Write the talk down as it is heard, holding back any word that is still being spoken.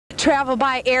Travel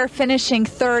by air finishing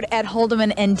third at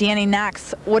Holdeman and Danny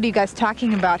Knox. What are you guys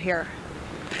talking about here,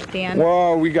 Dan?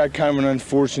 Well, we got kind of an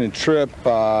unfortunate trip.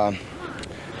 A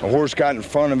horse got in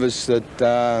front of us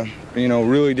that, you know,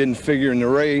 really didn't figure in the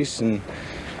race and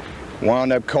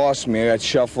wound up costing me. I got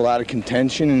shuffled out of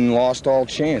contention and lost all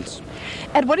chance.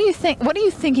 Ed, what do you think? What are you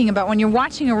thinking about when you're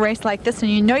watching a race like this and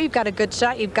you know you've got a good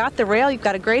shot, you've got the rail, you've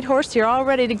got a great horse, you're all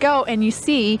ready to go, and you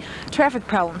see traffic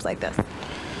problems like this?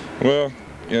 Well,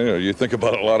 you know, you think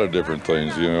about a lot of different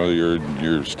things. You know,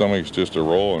 your stomach's just a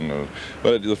roll,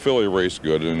 but the filly raced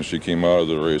good, and she came out of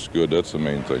the race good. That's the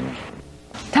main thing.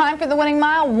 Time for the winning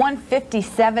mile,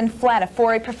 157 flat. A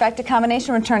 4-8 perfecta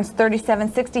combination returns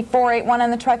 37.60, 4-8-1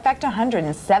 on the trifecta,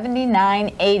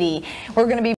 179.80. We're going to be